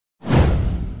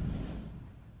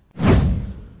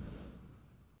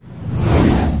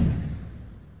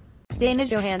Dana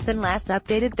JOHANNSEN Last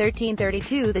updated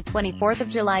 13:32 the 24th of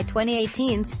July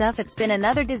 2018 stuff. It's been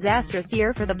another disastrous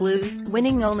year for the Blues,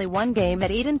 winning only one game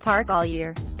at Eden Park all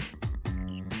year.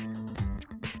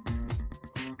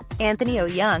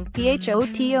 AU-YEUNG,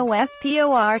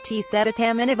 PHOTOSPORT Seta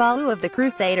Tamanivalu of the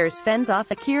Crusaders fends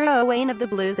off Akira Ioane of the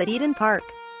Blues at Eden Park.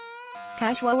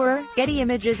 SCHWOERER, Getty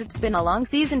Images. It's been a long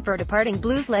season for departing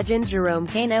Blues legend Jerome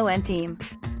Kaino and team.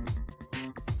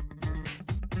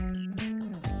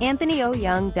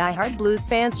 AU-YEUNG Diehard Blues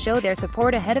fans show their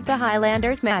support ahead of the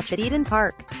Highlanders match at Eden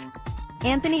Park.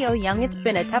 AU-YEUNG. It's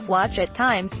been a tough watch at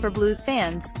times for Blues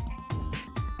fans.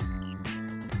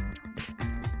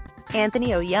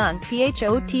 AU-YEUNG,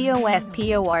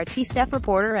 PHOTOSPORT staff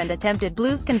reporter and attempted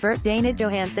Blues convert Dana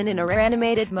JOHANNSEN in a rare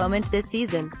animated moment this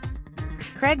season.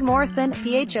 Craig Morrison,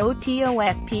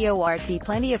 PHOTOSPORT.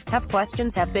 Plenty of tough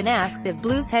questions have been asked of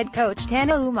Blues head coach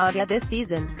AU-YEUNG this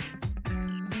season.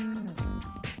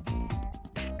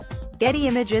 Getty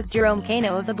Images. Jerome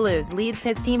Kaino of the Blues leads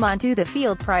his team onto the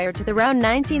field prior to the Round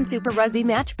 19 Super Rugby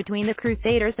match between the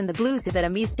Crusaders and the Blues at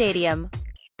AU Stadium.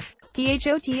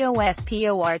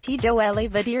 PHOTOSPORT Joelle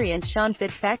Vadiri and Sean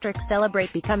Fitzpatrick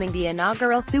celebrate becoming the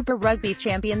inaugural Super Rugby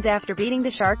champions after beating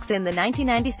the Sharks in the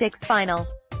 1996 final.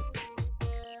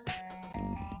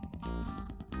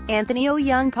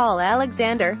 AU-YEUNG Paul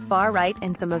Alexander, far right,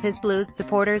 and some of his Blues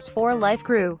supporters for life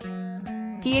crew.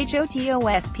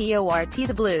 PHOTOSPORT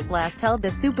The Blues last held the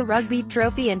Super Rugby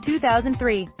trophy in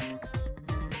 2003.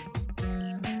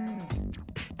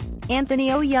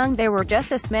 AU-YEUNG. There were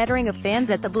just a smattering of fans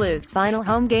at the Blues' final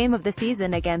home game of the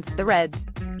season against the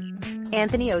Reds.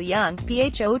 AU-YEUNG,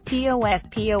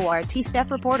 PHOTOSPORT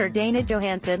staff reporter Dana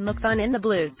JOHANNSEN looks on in the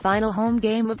Blues' final home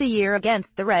game of the year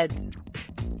against the Reds.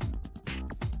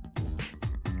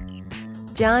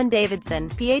 John Davidson,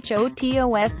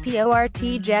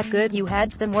 PHOTOSPORT Jack Good. You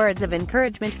had some words of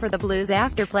encouragement for the Blues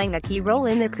after playing a key role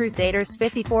in the Crusaders'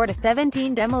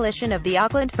 54-17 demolition of the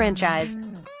Auckland franchise.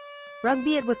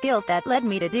 Rugby, it was guilt that led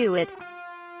me to do it.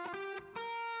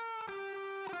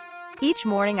 Each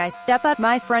morning I step out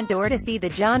my front door to see the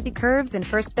jaunty curves and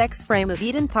perspex frame of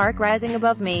Eden Park rising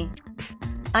above me.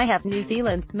 I have New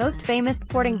Zealand's most famous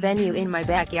sporting venue in my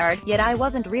backyard, yet I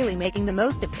wasn't really making the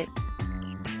most of it.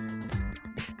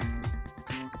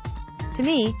 To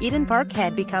me, Eden Park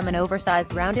had become an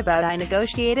oversized roundabout I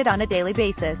negotiated on a daily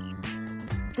basis.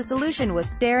 The solution was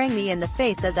staring me in the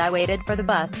face as I waited for the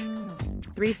bus.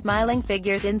 3 smiling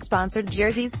figures in sponsored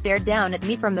jerseys stared down at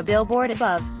me from the billboard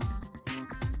above.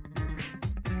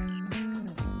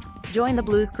 Join the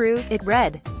Blues crew, it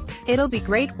read. It'll be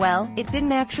great. Well, it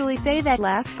didn't actually say that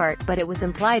last part, but it was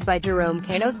implied by Jerome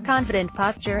Kaino's confident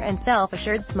posture and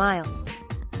self-assured smile.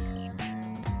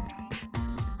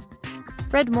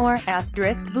 Read more,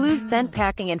 *, Blues sent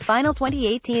packing in final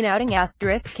 2018 outing *,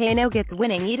 Kaino gets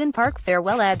winning Eden Park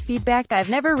farewell ad feedback. I've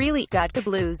never really got the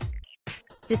Blues.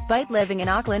 Despite living in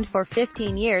Auckland for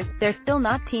 15 years, they're still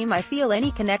not team I feel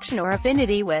any connection or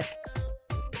affinity with.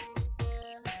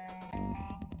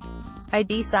 I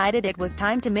decided it was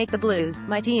time to make the Blues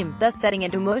my team, thus setting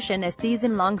into motion a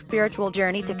season-long spiritual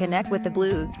journey to connect with the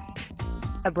Blues.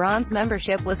 A bronze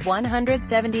membership was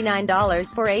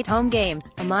 $179 for 8 home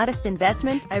games, a modest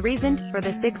investment, I reasoned, for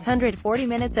the 640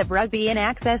 minutes of rugby and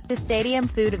access to stadium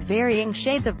food of varying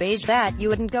shades of beige that you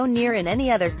wouldn't go near in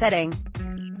any other setting.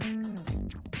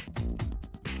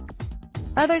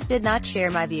 Others did not share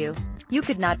my view. You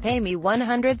could not pay me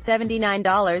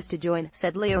 $179 to join,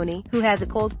 said Leonie, who has a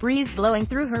cold breeze blowing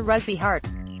through her rugby heart.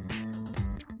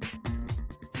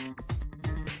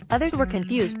 Others were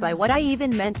confused by what I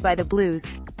even meant by the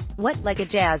Blues. What, like a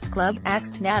jazz club?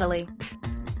 Asked Natalie.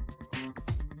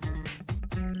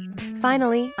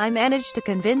 Finally, I managed to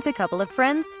convince a couple of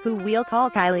friends, who we'll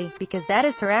call Kylie, because that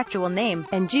is her actual name,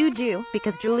 and Juju,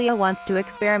 because Julia wants to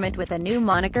experiment with a new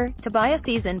moniker, to buy a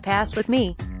season pass with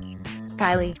me.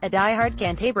 Kylie, a diehard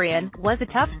Cantabrian, was a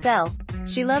tough sell.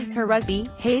 She loves her rugby,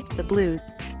 hates the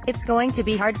Blues. It's going to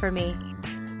be hard for me.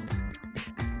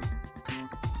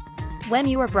 When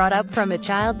you are brought up from a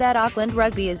child that Auckland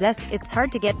rugby is it's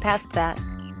hard to get past that.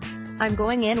 I'm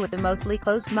going in with a mostly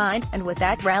closed mind, and with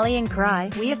that rallying cry,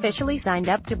 we officially signed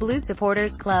up to Blues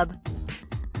Supporters Club.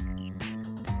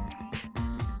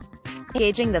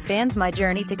 Engaging the fans. My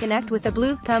journey to connect with the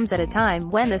Blues comes at a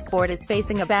time when the sport is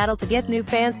facing a battle to get new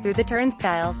fans through the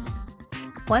turnstiles.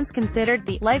 Once considered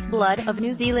the lifeblood of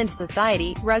New Zealand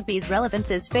society, rugby's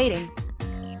relevance is fading.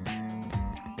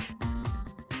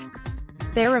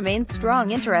 There remains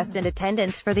strong interest and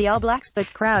attendance for the All Blacks,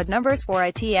 but crowd numbers for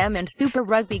ITM and Super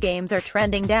Rugby games are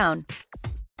trending down.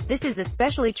 This is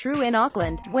especially true in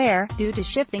Auckland, where, due to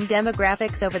shifting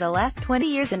demographics over the last 20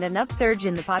 years and an upsurge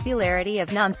in the popularity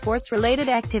of non-sports related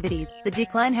activities, the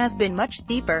decline has been much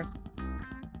steeper.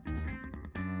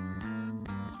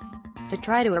 To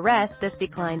try to arrest this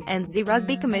decline, NZ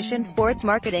Rugby commissioned sports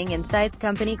marketing insights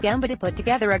company Gamba to put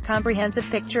together a comprehensive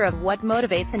picture of what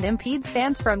motivates and impedes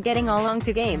fans from getting along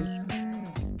to games.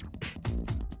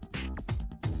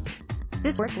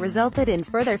 This work resulted in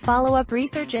further follow-up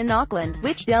research in Auckland,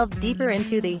 which delved deeper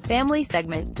into the family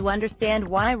segment to understand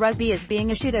why rugby is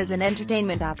being issued as an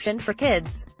entertainment option for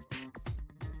kids.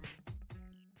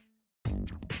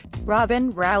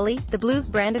 Robin Rowley, the Blues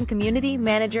brand and community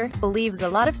manager, believes a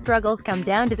lot of struggles come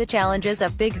down to the challenges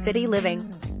of big city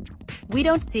living. We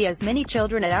don't see as many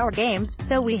children at our games,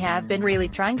 so we have been really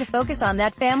trying to focus on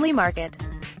that family market.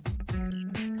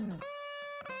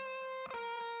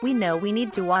 We know we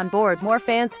need to onboard more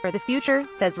fans for the future,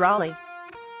 says Rowley.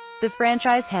 The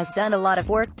franchise has done a lot of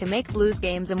work to make Blues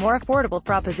games a more affordable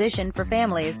proposition for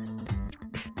families.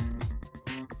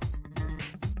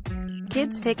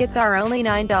 Kids tickets are only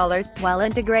 $9, while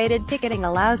integrated ticketing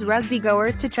allows rugby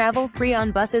goers to travel free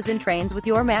on buses and trains with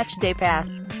your match day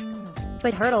pass.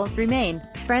 But hurdles remain.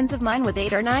 Friends of mine with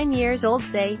 8 or 9 years old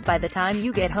say, by the time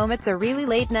you get home it's a really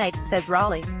late night, says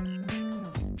Rowley.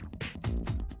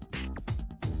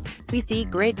 We see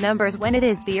great numbers when it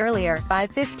is the earlier,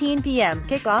 5:15 p.m.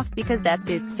 kickoff because that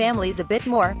suits families a bit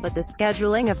more, but the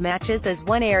scheduling of matches is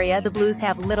one area the Blues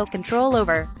have little control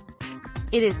over.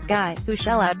 It is Sky, who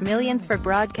shell out millions for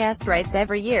broadcast rights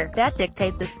every year, that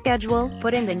dictate the schedule,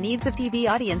 putting the needs of TV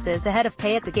audiences ahead of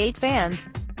pay-at-the-gate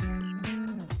fans.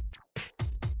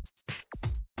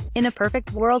 In a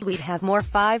perfect world we'd have more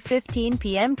 5:15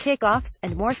 p.m. kickoffs,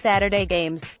 and more Saturday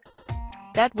games.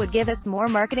 That would give us more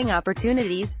marketing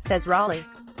opportunities, says Rowley.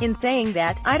 In saying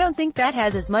that, I don't think that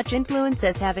has as much influence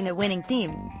as having a winning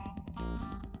team.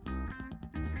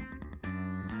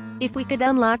 If we could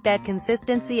unlock that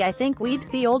consistency I think we'd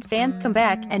see old fans come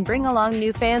back, and bring along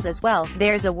new fans as well.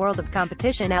 There's a world of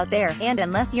competition out there, and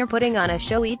unless you're putting on a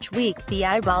show each week, the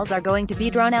eyeballs are going to be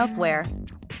drawn elsewhere.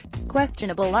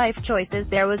 Questionable life choices.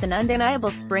 There was an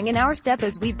undeniable spring in our step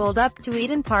as we bowled up to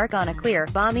Eden Park on a clear,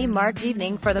 balmy March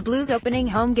evening for the Blues' opening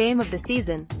home game of the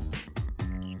season.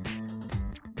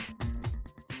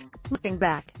 Looking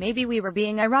back, maybe we were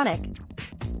being ironic.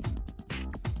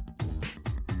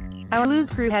 Our Blues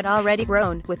crew had already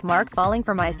grown, with Mark falling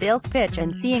for my sales pitch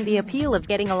and seeing the appeal of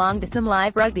getting along to some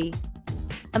live rugby.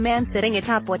 A man sitting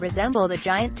atop what resembled a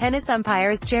giant tennis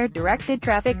umpire's chair directed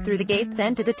traffic through the gates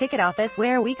and to the ticket office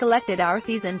where we collected our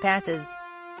season passes.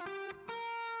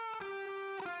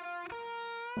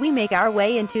 We make our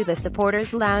way into the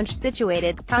supporters' lounge,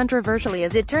 situated, controversially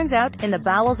as it turns out, in the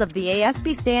bowels of the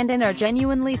ASB stand, and are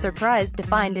genuinely surprised to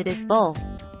find it is full.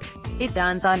 It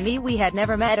dawns on me we had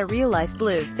never met a real-life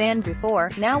Blues fan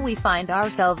before. Now we find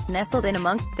ourselves nestled in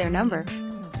amongst their number.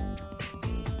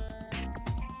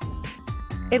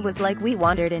 It was like we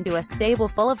wandered into a stable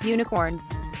full of unicorns.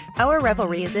 Our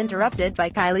revelry is interrupted by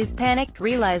Kylie's panicked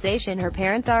realization her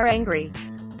parents are angry.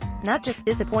 Not just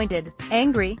disappointed,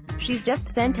 angry. She's just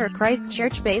sent her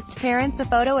Christchurch-based parents a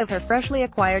photo of her freshly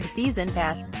acquired season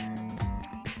pass.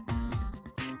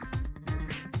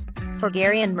 For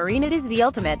Gary and Maureen it is the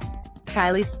ultimate.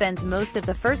 Kylie spends most of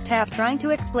the first half trying to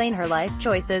explain her life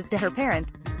choices to her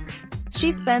parents.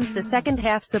 She spends the second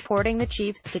half supporting the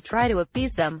Chiefs to try to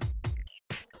appease them.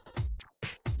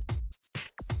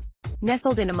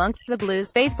 Nestled in amongst the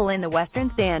Blues faithful in the Western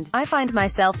Stand, I find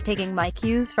myself taking my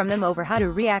cues from them over how to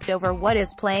react over what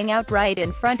is playing out right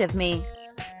in front of me.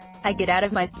 I get out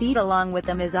of my seat along with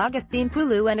them as Augustine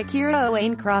Pulu and Akira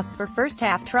Ioane cross for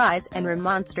first-half tries, and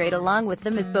remonstrate along with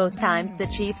them as both times the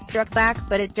Chiefs struck back,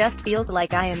 but it just feels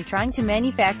like I am trying to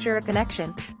manufacture a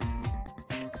connection.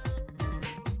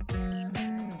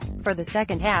 For the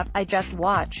second half, I just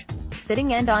watch.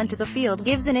 Sitting end onto the field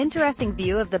gives an interesting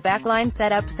view of the backline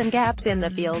setups and gaps in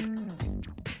the field.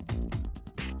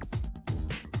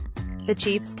 The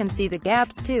Chiefs can see the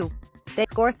gaps too. They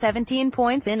score 17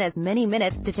 points in as many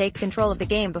minutes to take control of the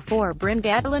game before Bryn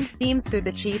Gatland steams through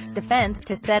the Chiefs' defense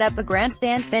to set up a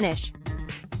grandstand finish.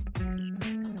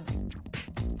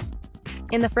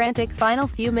 In the frantic final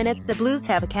few minutes the Blues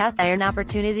have a cast-iron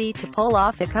opportunity to pull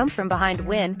off a come-from-behind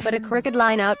win, but a crooked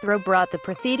line-out throw brought the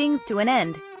proceedings to an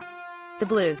end. The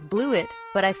Blues blew it,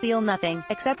 but I feel nothing,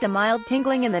 except a mild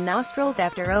tingling in the nostrils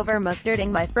after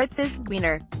over-mustarding my Fritz's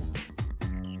wiener.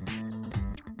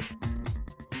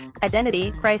 Identity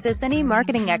crisis. Any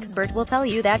marketing expert will tell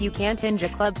you that you can't hinge a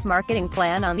club's marketing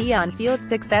plan on the on-field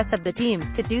success of the team.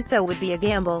 To do so would be a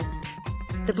gamble.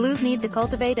 The Blues need to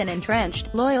cultivate an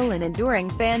entrenched, loyal and enduring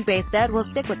fan base that will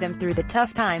stick with them through the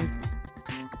tough times.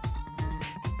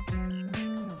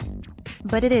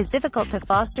 But it is difficult to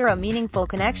foster a meaningful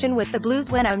connection with the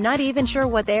Blues when I'm not even sure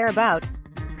what they're about.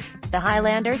 The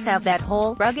Highlanders have that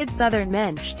whole, rugged Southern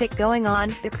men shtick going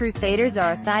on, the Crusaders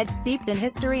are a side steeped in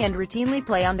history and routinely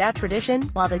play on that tradition,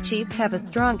 while the Chiefs have a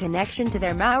strong connection to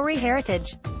their Maori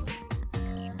heritage.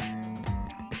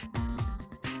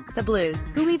 The Blues,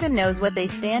 who even knows what they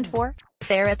stand for?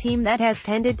 They're a team that has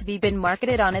tended to be been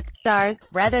marketed on its stars,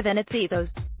 rather than its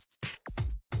ethos.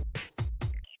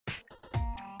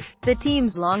 The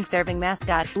team's long-serving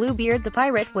mascot, Bluebeard the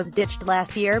Pirate, was ditched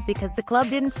last year because the club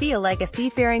didn't feel like a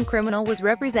seafaring criminal was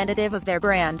representative of their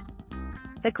brand.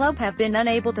 The club have been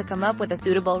unable to come up with a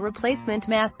suitable replacement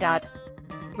mascot.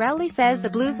 Rowley says the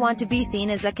Blues want to be seen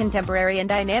as a contemporary and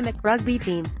dynamic rugby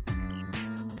team.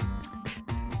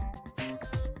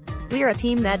 We're a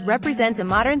team that represents a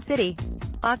modern city.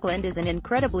 Auckland is an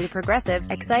incredibly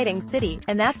progressive, exciting city,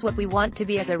 and that's what we want to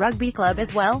be as a rugby club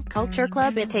as well. Culture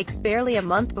club. It takes barely a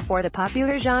month before the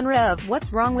popular genre of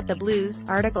 "What's Wrong with the Blues"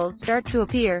 articles start to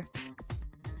appear.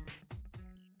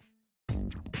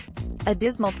 A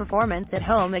dismal performance at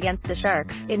home against the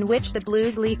Sharks, in which the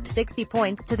Blues leaked 60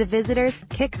 points to the visitors,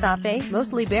 kicks off a,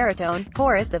 mostly baritone,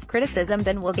 chorus of criticism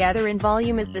that will gather in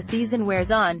volume as the season wears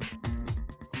on.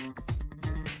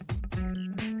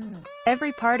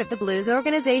 Every part of the Blues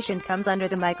organization comes under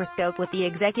the microscope, with the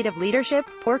executive leadership,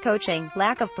 poor coaching,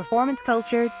 lack of performance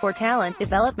culture, poor talent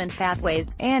development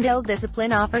pathways, and ill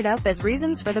discipline offered up as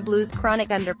reasons for the Blues' chronic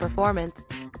underperformance.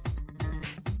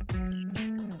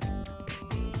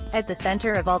 At the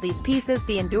center of all these pieces,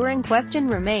 the enduring question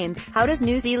remains: how does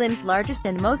New Zealand's largest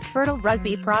and most fertile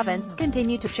rugby province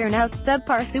continue to churn out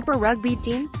subpar Super Rugby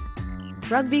teams?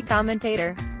 Rugby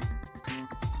commentator,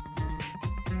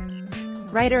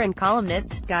 writer and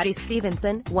columnist Scotty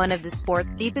Stevenson, one of the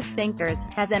sport's deepest thinkers,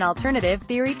 has an alternative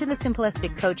theory to the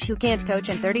simplistic "coach who can't coach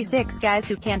and 36 guys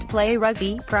who can't play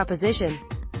rugby" proposition.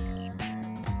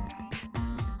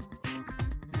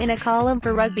 In a column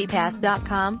for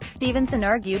RugbyPass.com, Stevenson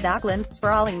argued Auckland's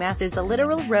sprawling mass is a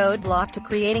literal roadblock to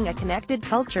creating a connected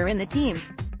culture in the team.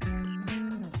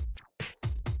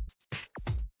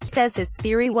 Says his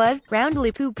theory was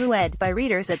roundly poo-pooed by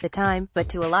readers at the time, but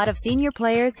to a lot of senior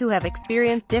players who have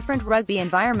experienced different rugby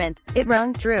environments, it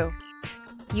rung true.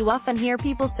 You often hear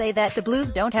people say that the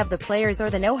Blues don't have the players or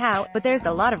the know-how, but there's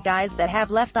a lot of guys that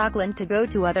have left Auckland to go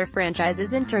to other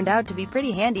franchises and turned out to be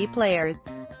pretty handy players.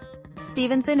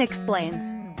 Stevenson explains.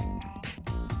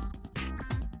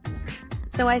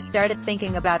 So I started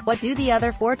thinking about what do the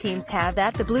other four teams have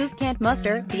that the Blues can't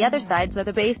muster. The other sides are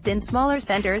based in smaller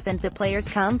centers and the players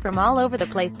come from all over the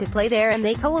place to play there, and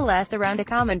they coalesce around a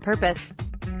common purpose.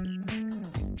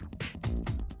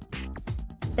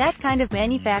 That kind of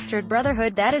manufactured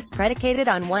brotherhood that is predicated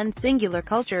on one singular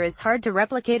culture is hard to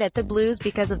replicate at the Blues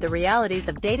because of the realities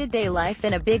of day-to-day life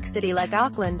in a big city like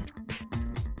Auckland.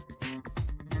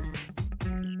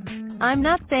 I'm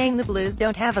not saying the Blues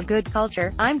don't have a good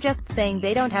culture, I'm just saying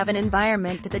they don't have an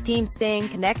environment to the team staying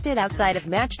connected outside of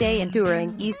match day and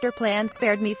touring. Easter plans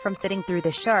spared me from sitting through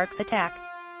the Sharks' attack.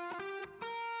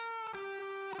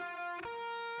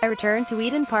 I returned to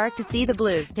Eden Park to see the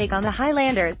Blues take on the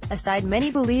Highlanders, a side many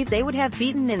believe they would have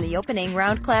beaten in the opening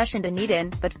round clash in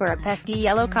Dunedin, but for a pesky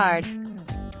yellow card.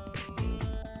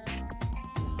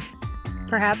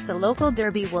 Perhaps a local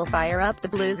derby will fire up the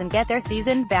Blues and get their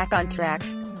season back on track.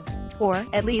 Or,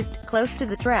 at least, close to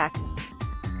the track.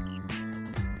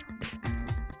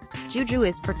 Juju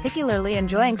is particularly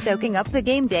enjoying soaking up the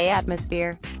game day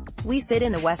atmosphere. We sit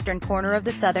in the western corner of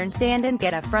the southern stand and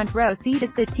get a front row seat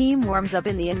as the team warms up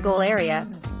in the in-goal area.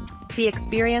 The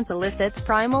experience elicits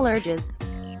primal urges.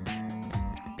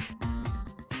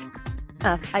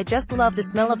 I just love the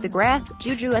smell of the grass,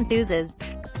 Juju enthuses.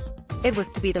 It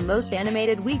was to be the most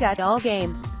animated we got all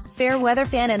game. Fair weather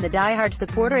fan and the diehard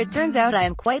supporter. It turns out I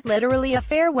am quite literally a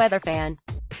fair weather fan.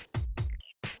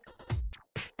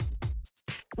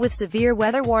 With severe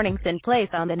weather warnings in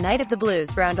place on the night of the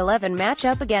Blues' Round 11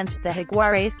 matchup against the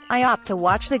Jaguares, I opt to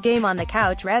watch the game on the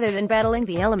couch rather than battling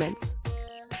the elements.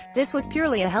 This was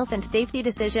purely a health and safety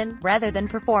decision, rather than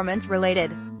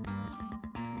performance-related.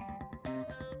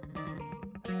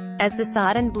 As the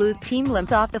sodden Blues team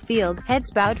limped off the field, heads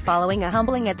bowed following a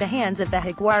humbling at the hands of the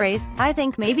Jaguares, I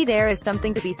think maybe there is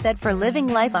something to be said for living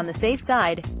life on the safe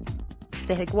side.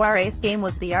 The Jaguares game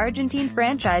was the Argentine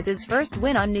franchise's first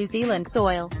win on New Zealand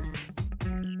soil.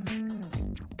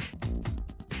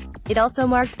 It also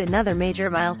marked another major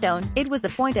milestone. It was the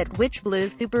point at which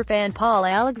Blues superfan Paul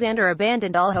Alexander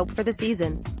abandoned all hope for the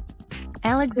season.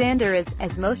 Alexander is,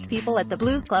 as most people at the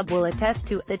Blues Club will attest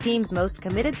to, the team's most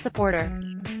committed supporter.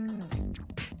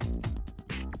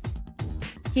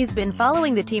 He's been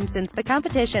following the team since the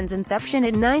competition's inception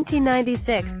in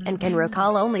 1996, and can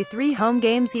recall only 3 home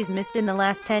games he's missed in the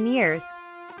last 10 years.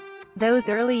 Those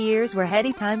early years were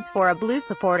heady times for a Blues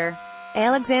supporter.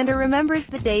 Alexander remembers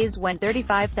the days when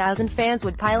 35,000 fans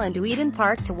would pile into Eden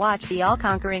Park to watch the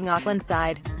all-conquering Auckland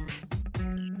side.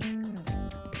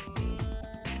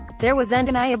 There was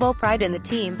undeniable pride in the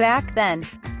team back then.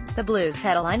 The Blues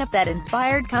had a lineup that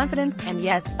inspired confidence, and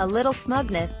yes, a little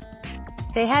smugness.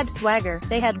 They had swagger,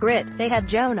 they had grit, they had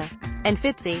Jonah, and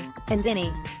Fitzy, and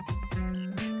Zinny.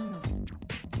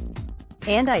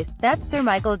 And ice. That's Sir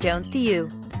Michael Jones to you.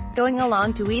 Going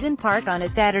along to Eden Park on a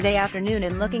Saturday afternoon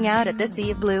and looking out at the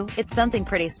sea of blue, it's something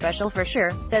pretty special for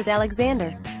sure, says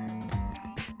Alexander.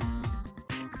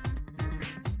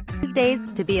 These days,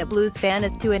 to be a Blues fan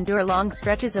is to endure long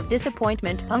stretches of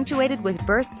disappointment punctuated with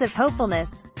bursts of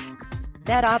hopefulness.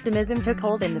 That optimism took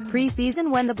hold in the pre-season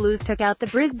when the Blues took out the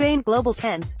Brisbane Global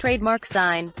 10's trademark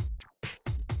sign.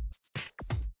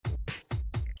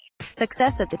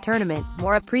 Success at the tournament,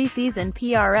 more a pre-season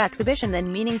PR exhibition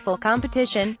than meaningful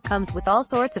competition, comes with all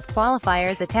sorts of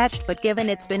qualifiers attached, but given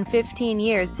it's been 15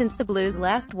 years since the Blues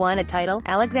last won a title,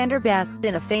 Alexander basked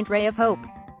in a faint ray of hope.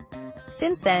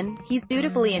 Since then, he's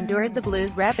dutifully endured the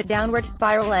Blues' rapid downward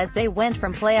spiral as they went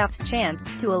from playoffs chance,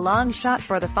 to a long shot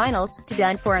for the finals, to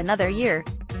done for another year.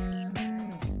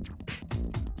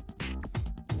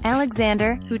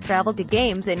 Alexander, who traveled to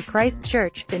games in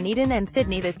Christchurch, Dunedin and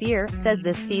Sydney this year, says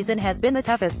this season has been the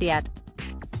toughest yet.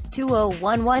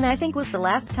 2011 I think was the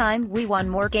last time we won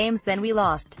more games than we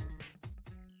lost.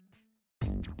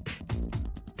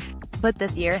 But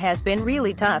this year has been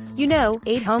really tough.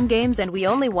 8 home games and we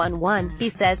only won 1, he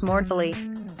says mournfully.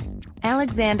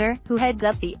 Alexander, who heads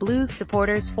up the Blues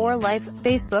Supporters for Life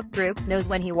Facebook group, knows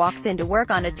when he walks into work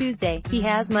on a Tuesday, he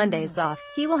has Mondays off.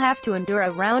 He will have to endure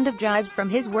a round of jibes from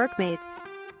his workmates.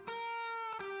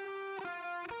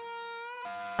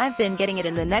 I've been getting it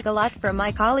in the neck a lot from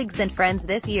my colleagues and friends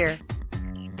this year.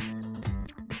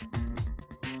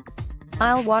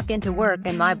 I'll walk into work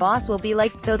and my boss will be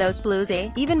like, "So those Blues, eh?"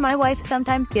 Even my wife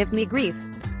sometimes gives me grief.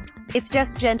 It's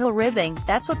just gentle ribbing.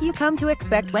 That's what you come to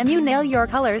expect when you nail your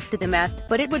colors to the mast,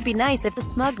 but it would be nice if the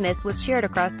smugness was shared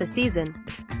across the season.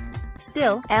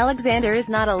 Still, Alexander is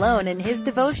not alone in his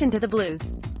devotion to the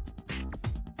Blues.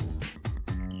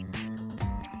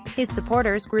 His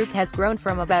supporters group has grown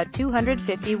from about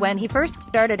 250 when he first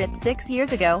started it 6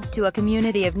 years ago, to a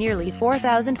community of nearly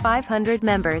 4,500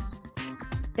 members.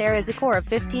 There is a core of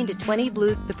 15 to 20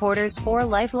 Blues Supporters for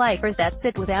Life lifers that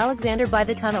sit with Alexander by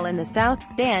the tunnel in the South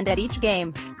Stand at each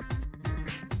game.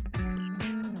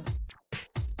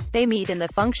 They meet in the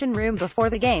function room before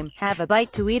the game, have a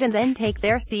bite to eat and then take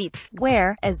their seats,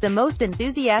 where, as the most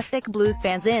enthusiastic Blues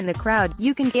fans in the crowd,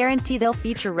 you can guarantee they'll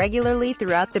feature regularly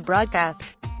throughout the broadcast.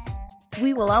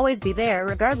 "We will always be there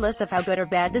regardless of how good or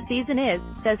bad the season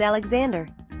is," says Alexander.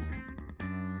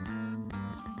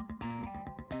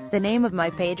 The name of my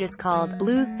page is called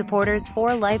Blues Supporters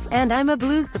for Life, and I'm a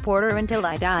Blues supporter until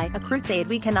I die, a crusade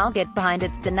we can all get behind.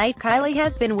 It's the night Kylie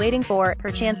has been waiting for,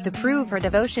 her chance to prove her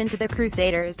devotion to the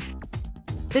Crusaders.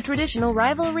 The traditional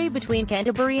rivalry between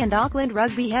Canterbury and Auckland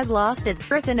rugby has lost its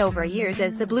frisson over years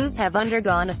as the Blues have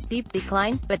undergone a steep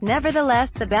decline, but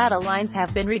nevertheless the battle lines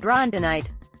have been redrawn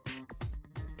tonight.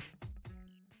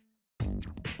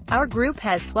 Our group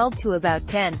has swelled to about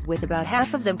 10, with about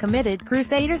half of them committed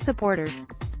Crusader supporters.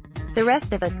 The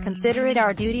rest of us consider it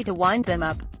our duty to wind them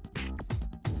up.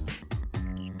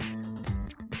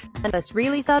 None of us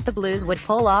really thought the Blues would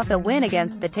pull off a win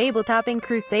against the table-topping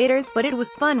Crusaders, but it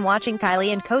was fun watching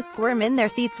Kylie and co squirm in their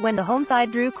seats when the home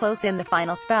side drew close in the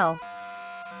final spell.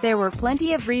 There were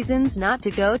plenty of reasons not to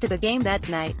go to the game that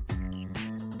night.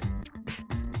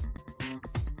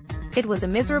 It was a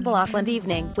miserable Auckland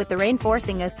evening, with the rain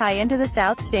forcing us high into the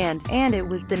South Stand, and it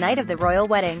was the night of the royal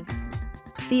wedding.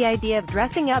 The idea of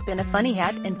dressing up in a funny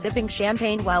hat and sipping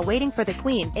champagne while waiting for the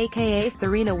Queen, aka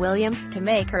Serena Williams, to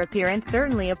make her appearance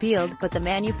certainly appealed, but the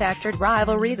manufactured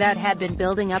rivalry that had been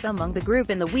building up among the group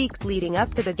in the weeks leading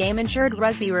up to the game ensured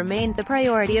rugby remained the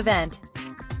priority event.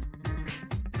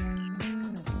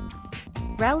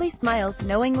 Rowley smiles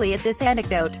knowingly at this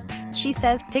anecdote. She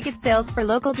says, "Ticket sales for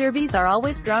local derbies are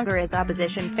always stronger as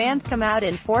opposition fans come out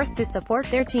in force to support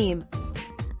their team.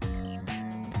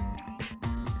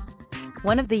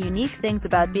 One of the unique things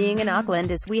about being in Auckland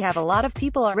is we have a lot of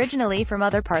people originally from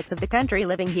other parts of the country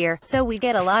living here, so we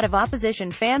get a lot of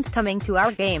opposition fans coming to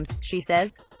our games," she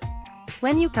says.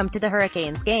 "When you come to the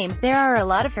Hurricanes game, there are a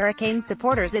lot of Hurricanes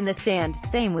supporters in the stand,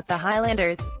 same with the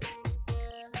Highlanders.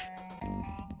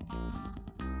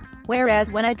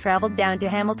 Whereas when I traveled down to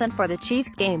Hamilton for the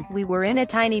Chiefs game, we were in a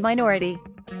tiny minority.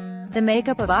 The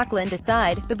makeup of Auckland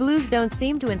aside, the Blues don't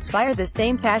seem to inspire the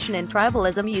same passion and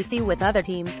tribalism you see with other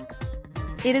teams.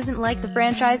 It isn't like the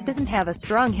franchise doesn't have a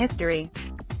strong history.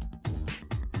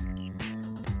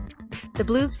 The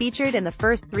Blues featured in the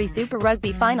first 3 Super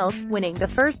Rugby finals, winning the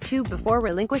first 2 before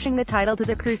relinquishing the title to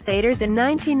the Crusaders in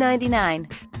 1999.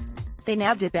 They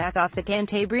nabbed it back off the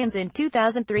Cantabrians in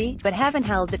 2003, but haven't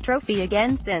held the trophy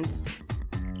again since.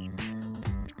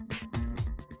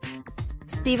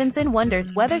 Stevenson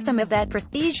wonders whether some of that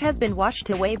prestige has been washed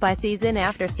away by season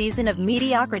after season of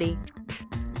mediocrity.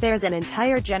 There's an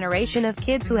entire generation of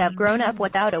kids who have grown up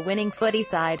without a winning footy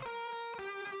side.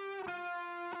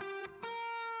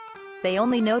 They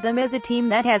only know them as a team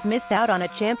that has missed out on a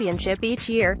championship each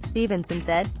year, Stevenson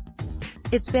said.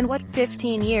 It's been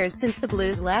 15 years since the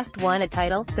Blues last won a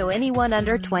title, so anyone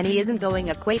under 20 isn't going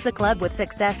to equate the club with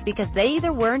success because they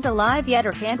either weren't alive yet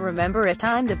or can't remember a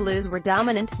time the Blues were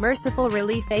dominant. Merciful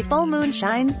relief. A full moon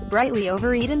shines brightly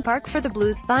over Eden Park for the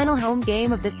Blues' final home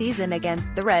game of the season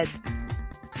against the Reds.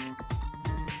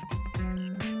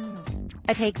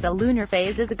 I take the lunar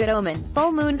phase as a good omen.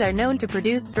 Full moons are known to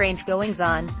produce strange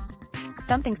goings-on.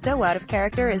 Something so out of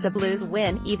character as a Blues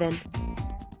win, even.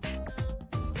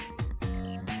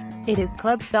 It is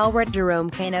club stalwart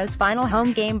Jerome Kaino's final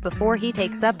home game before he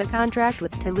takes up a contract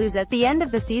with Toulouse at the end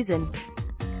of the season.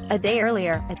 A day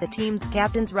earlier, at the team's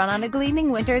captain's run on a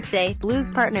gleaming winter's day, Blues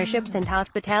partnerships and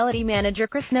hospitality manager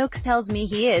Chris Noakes tells me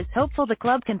he is hopeful the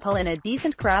club can pull in a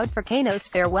decent crowd for Kaino's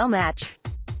farewell match.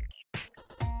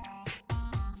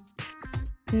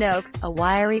 Noakes, a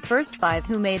wiry first 5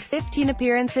 who made 15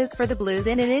 appearances for the Blues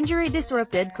in an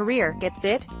injury-disrupted career, gets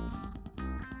it.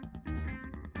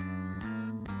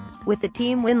 With the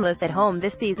team winless at home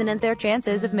this season and their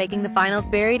chances of making the finals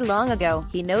buried long ago,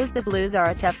 he knows the Blues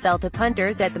are a tough sell to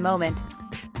punters at the moment.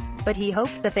 But he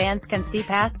hopes the fans can see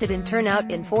past it and turn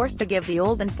out in force to give the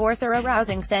old enforcer a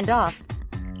rousing send-off.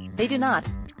 They do not.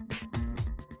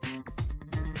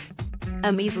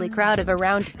 A measly crowd of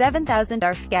around 7,000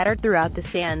 are scattered throughout the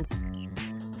stands.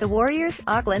 The Warriors,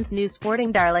 Auckland's new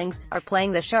sporting darlings, are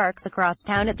playing the Sharks across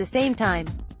town at the same time.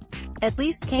 At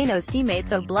least Kaino's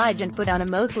teammates oblige and put on a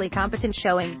mostly competent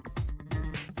showing.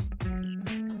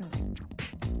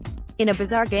 In a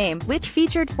bizarre game, which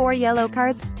featured 4 yellow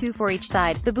cards, 2 for each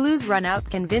side, the Blues run out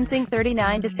convincing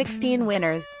 39-16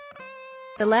 winners.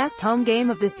 The last home game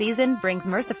of the season brings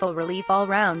merciful relief all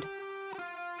round.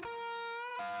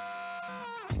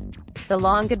 The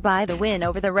long goodbye. The win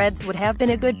over the Reds would have been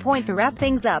a good point to wrap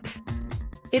things up.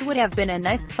 It would have been a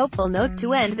nice, hopeful note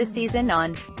to end the season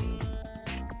on.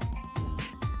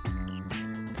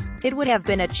 It would have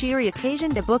been a cheery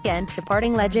occasion to bookend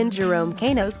departing legend Jerome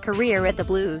Kaino's career at the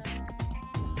Blues.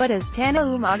 But as Tana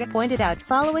Umaga pointed out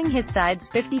following his side's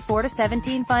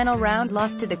 54-17 final round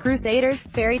loss to the Crusaders,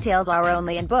 fairy tales are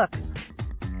only in books.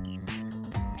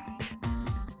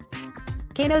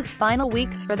 Kaino's final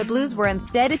weeks for the Blues were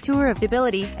instead a tour of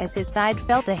debility, as his side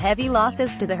fell to heavy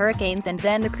losses to the Hurricanes and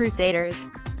then the Crusaders.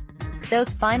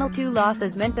 Those final 2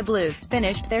 losses meant the Blues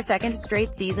finished their 2nd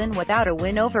straight season without a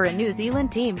win over a New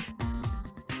Zealand team.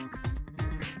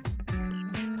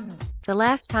 The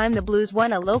last time the Blues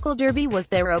won a local derby was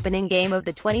their opening game of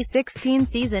the 2016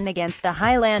 season against the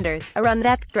Highlanders, a run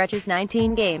that stretches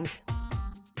 19 games.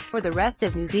 For the rest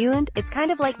of New Zealand, it's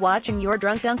kind of like watching your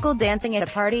drunk uncle dancing at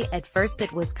a party. At first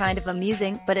it was kind of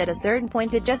amusing, but at a certain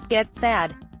point it just gets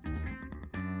sad.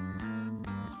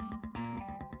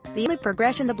 The only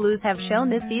progression the Blues have shown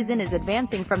this season is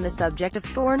advancing from the subject of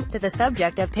scorn to the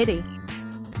subject of pity.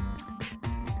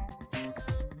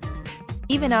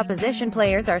 Even opposition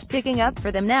players are sticking up for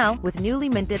them now, with newly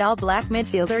minted All-Black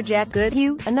midfielder Jack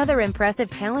Goodhue, another impressive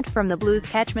talent from the Blues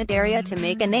catchment area, to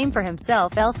make a name for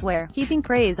himself elsewhere, heaping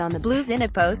praise on the Blues in a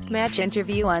post-match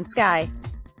interview on Sky.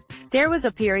 There was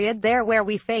a period there where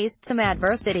we faced some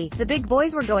adversity. The big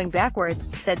boys were going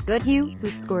backwards, said Goodhue, who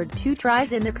scored 2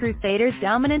 tries in the Crusaders'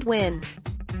 dominant win.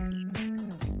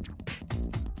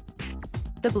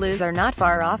 The Blues are not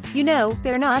far off, you know,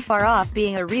 they're not far off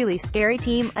being a really scary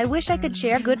team. I wish I could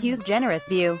share Goodhue's generous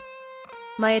view.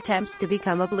 My attempts to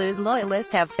become a Blues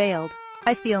loyalist have failed.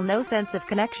 I feel no sense of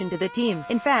connection to the team.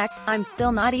 In fact, I'm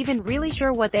still not even really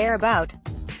sure what they're about.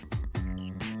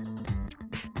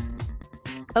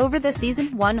 Over the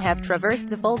season, one have traversed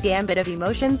the full gambit of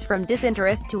emotions from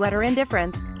disinterest to utter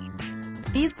indifference.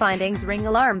 These findings ring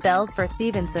alarm bells for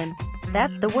Stevenson.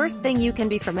 That's the worst thing you can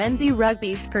be from NZ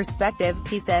Rugby's perspective,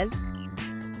 he says.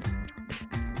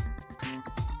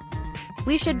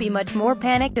 We should be much more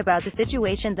panicked about the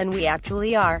situation than we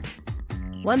actually are.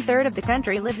 1/3 of the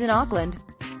country lives in Auckland.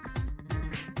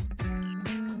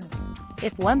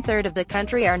 If 1/3 of the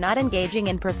country are not engaging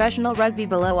in professional rugby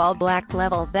below All Blacks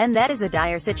level, then that is a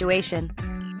dire situation.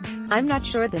 I'm not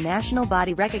sure the national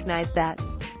body recognized that.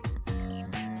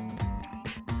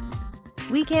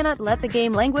 We cannot let the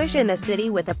game languish in a city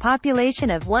with a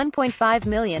population of 1.5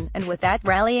 million, and with that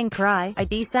rallying cry, I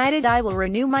decided I will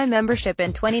renew my membership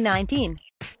in 2019.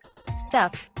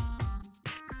 Stuff.